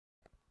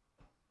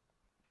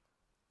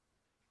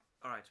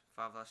Alright,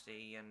 5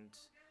 and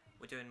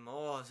we're doing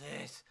more of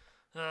this.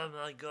 Oh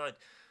my god.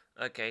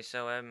 Okay,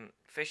 so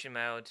Fishing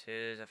Meld,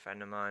 who's a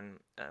friend of mine,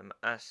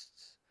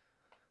 asked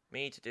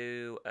me to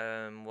do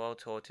World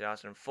Tour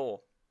 2004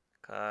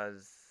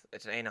 because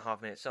it's an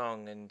 8.5 minute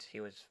song, and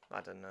he was,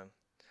 I don't know.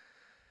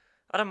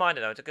 I don't mind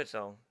it though. It's a good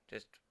song.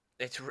 Just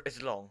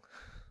it's long,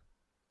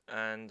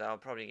 and I'll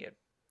probably get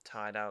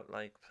tired out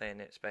like playing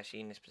it, especially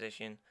in this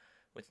position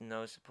with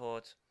no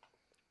support.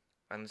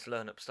 And let's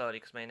learn up slowly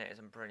because my internet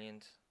isn't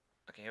brilliant.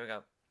 Okay, here we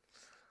go.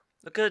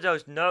 Look at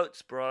those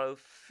notes, bro.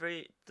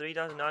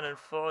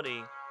 3,940.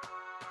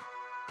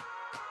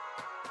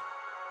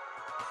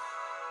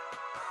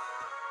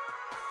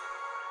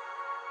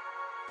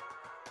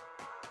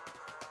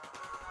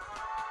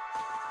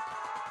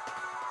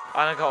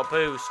 And I got a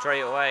boo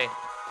straight away.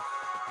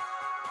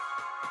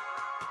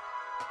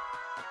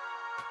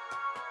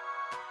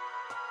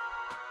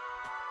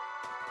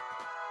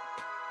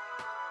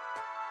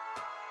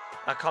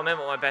 I can't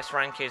remember what my best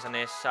rank is on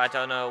this. I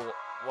don't know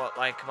what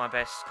like my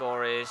best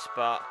score is,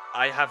 but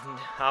I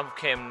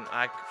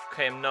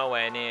came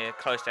nowhere near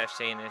close to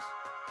FC in this.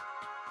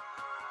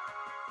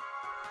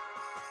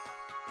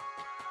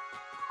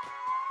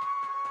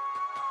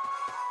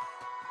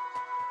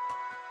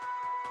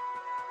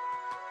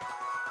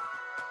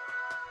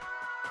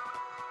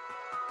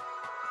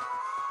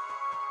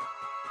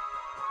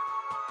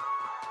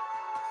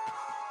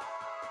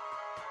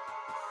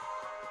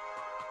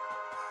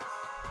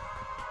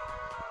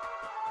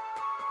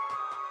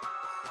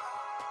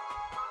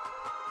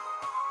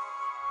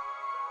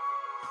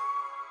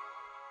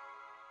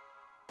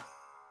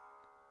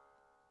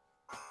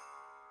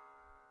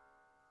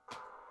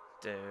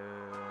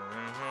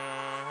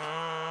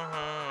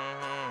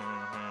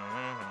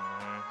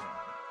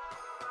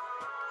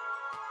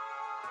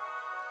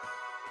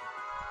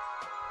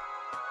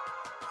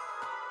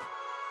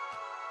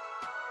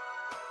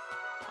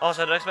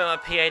 Also, don't expect my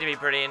PA to be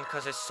brilliant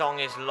because this song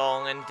is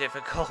long and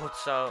difficult,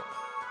 so...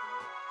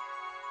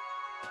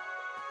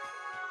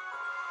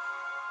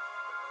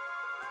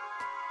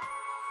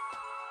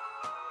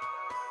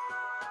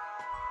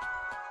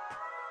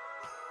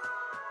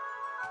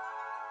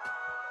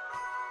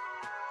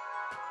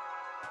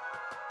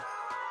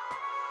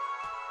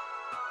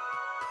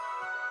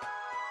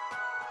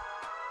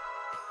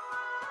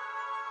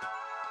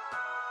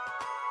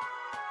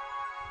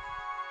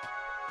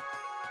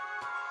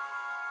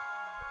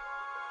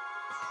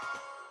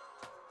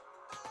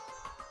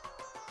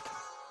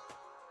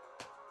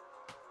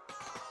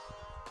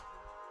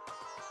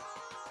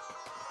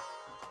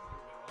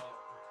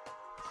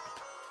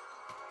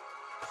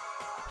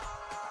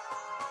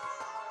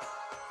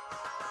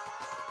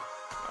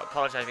 I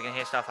apologize if you can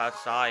hear stuff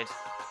outside.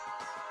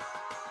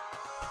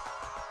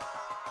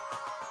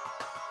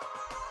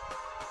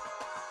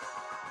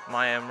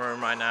 My own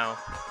room right now.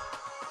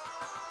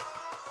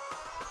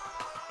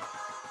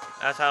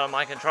 That's out of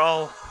my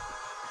control.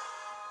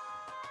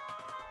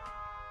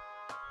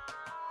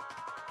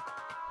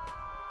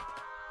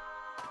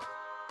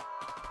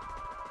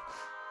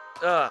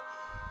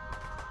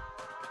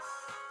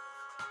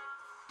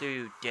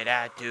 Do did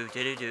I do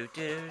do do do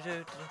do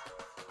do.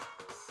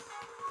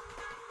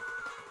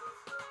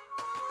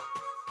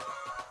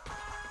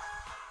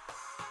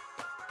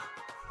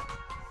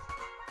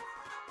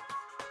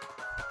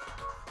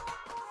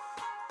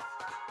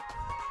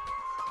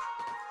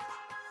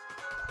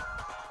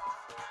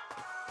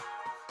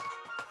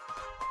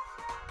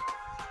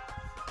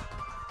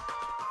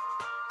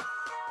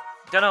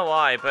 Don't know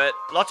why, but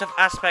lots of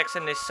aspects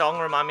in this song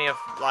remind me of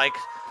like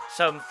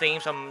some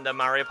themes from the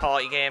Mario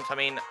Party games. I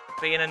mean,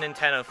 being a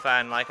Nintendo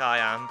fan like I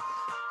am,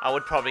 I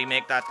would probably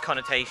make that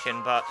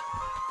connotation, but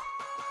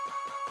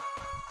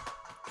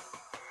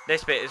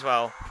this bit as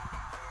well.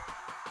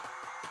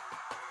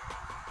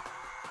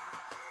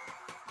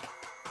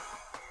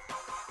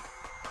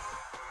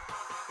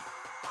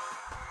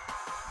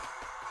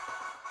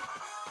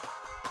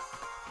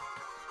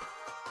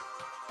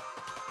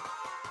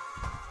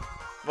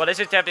 Well, this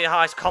is definitely the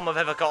highest comm I've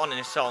ever gotten in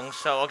this song,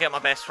 so I'll get my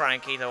best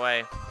rank either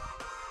way.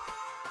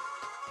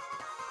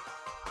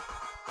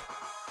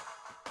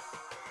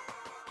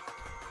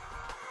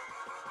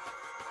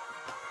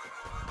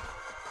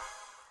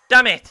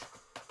 Damn it!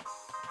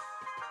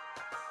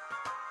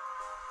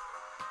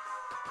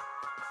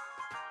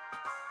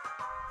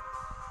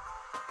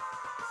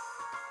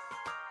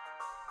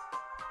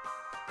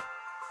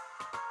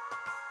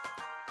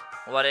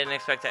 Well, I didn't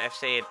expect to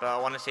FC it, but I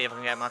want to see if I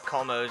can get my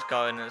combos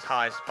going as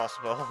high as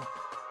possible.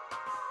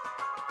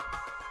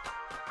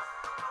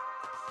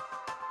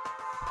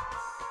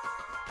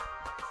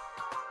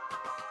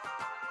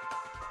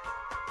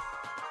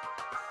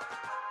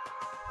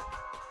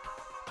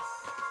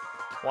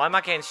 Why am I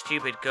getting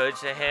stupid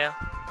goods in here?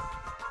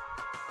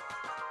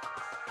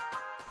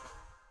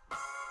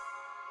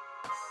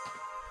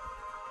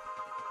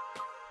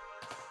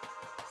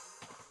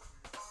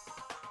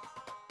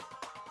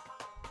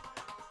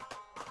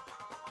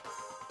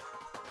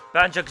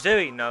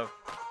 Banjo-Kazooie, no.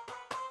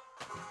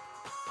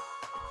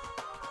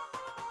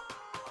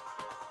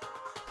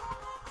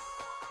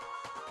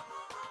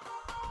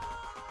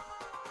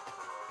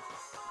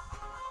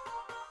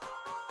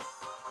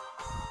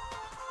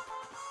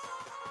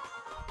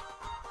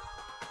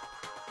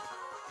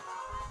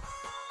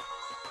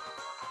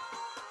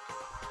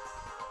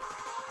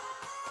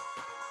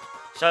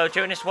 So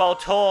during this world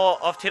tour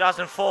of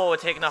 2004, we're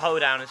taking a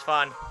hoedown. It's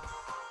fun.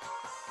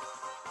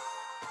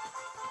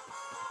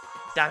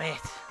 Damn it.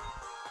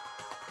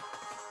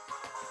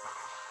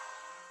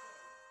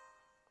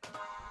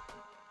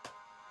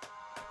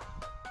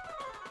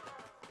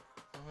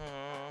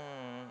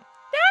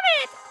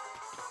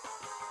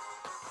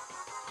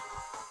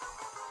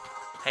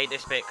 Hate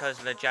this bit because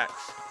of the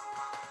jacks,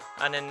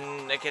 and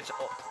then it gets.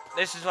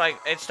 This is like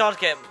it starts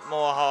to get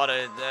more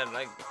harder.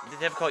 Like the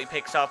difficulty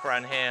picks up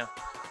around here,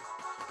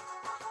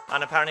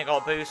 and apparently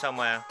got a boo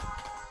somewhere.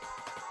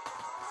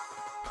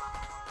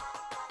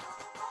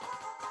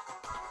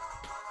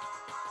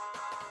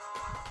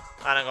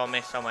 And I got a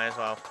miss somewhere as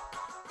well.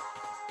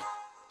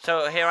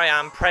 So here I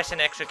am pressing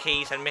extra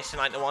keys and missing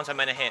like the ones I'm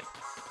meant to hit.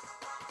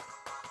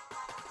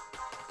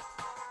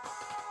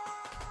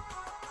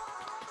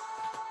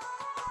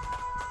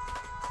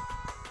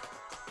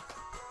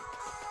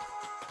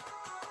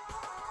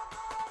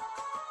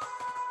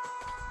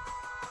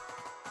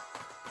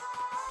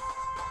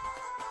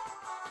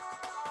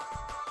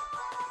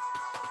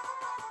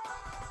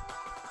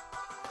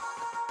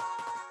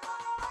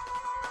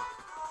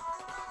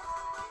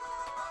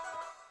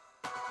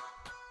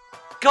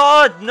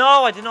 God,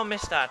 no, I did not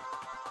miss that.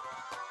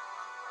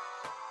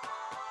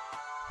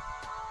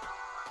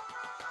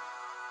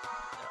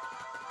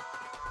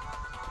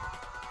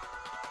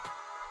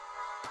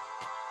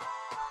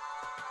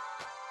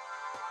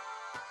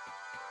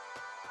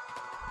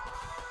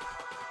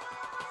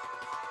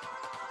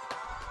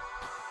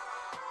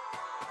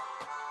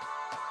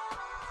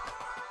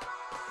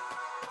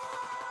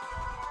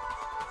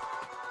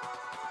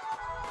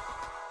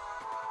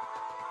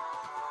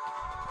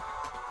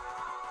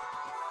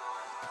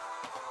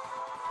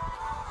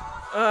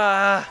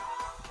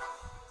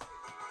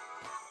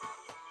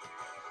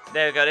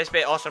 There we go, this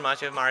bit also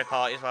reminds me of Mario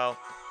Party as well.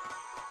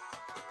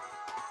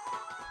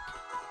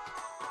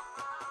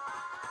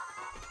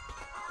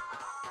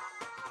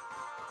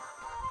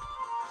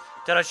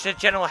 There's a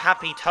general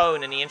happy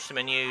tone in the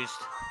instrument used.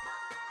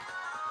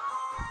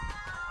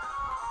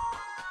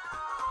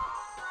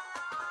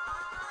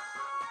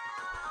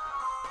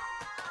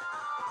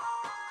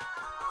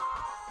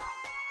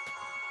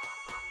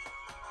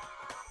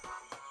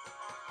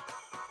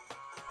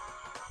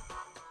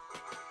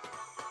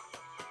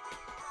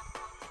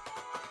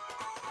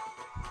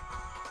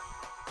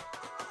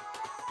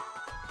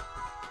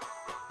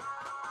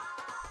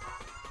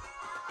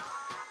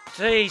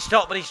 Please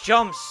stop with these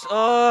jumps.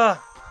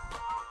 Oh.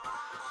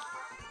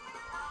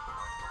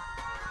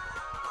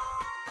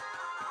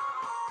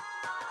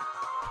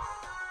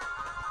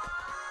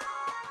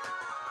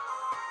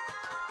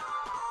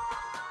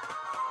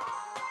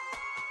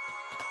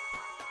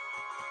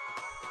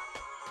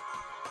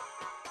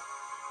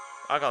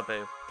 I got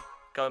boo.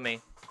 Go with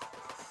me.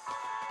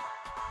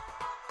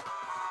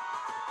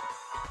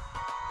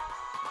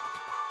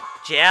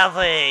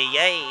 Jelly,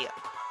 yay!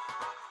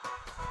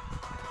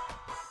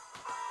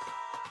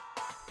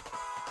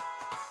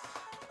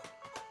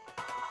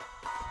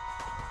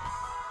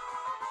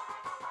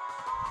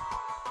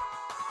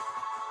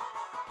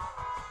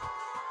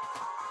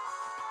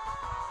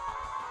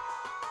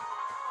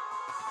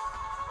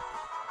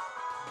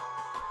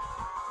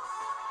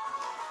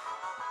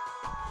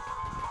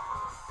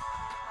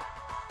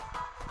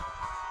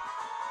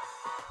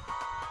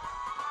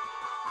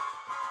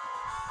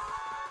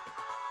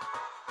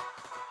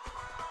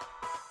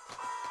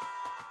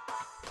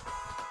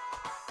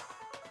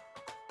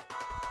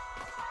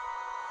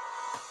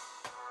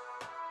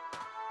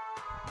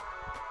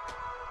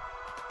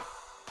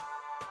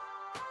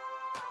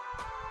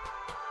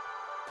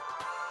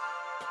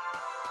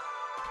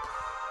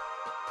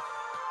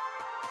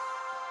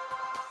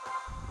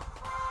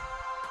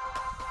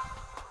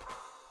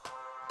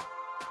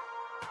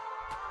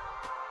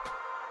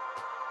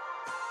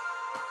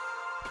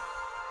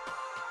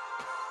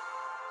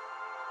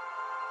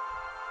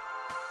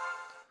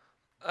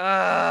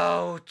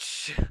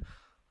 Ouch.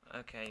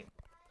 Okay.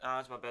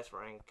 That's my best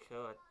rank.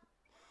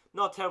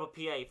 Not terrible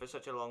PA for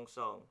such a long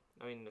song.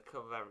 I mean, the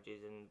cover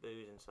averages and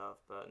boos and stuff,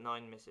 but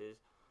 9 misses,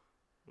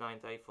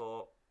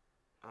 934,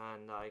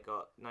 and I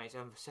got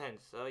 97%.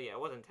 So yeah, it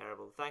wasn't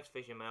terrible. Thanks,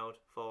 Fishing Meld,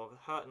 for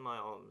hurting my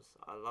arms.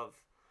 I love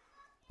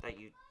that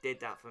you did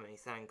that for me.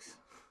 Thanks.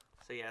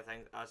 So yeah,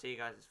 thanks. I'll see you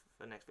guys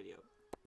for the next video.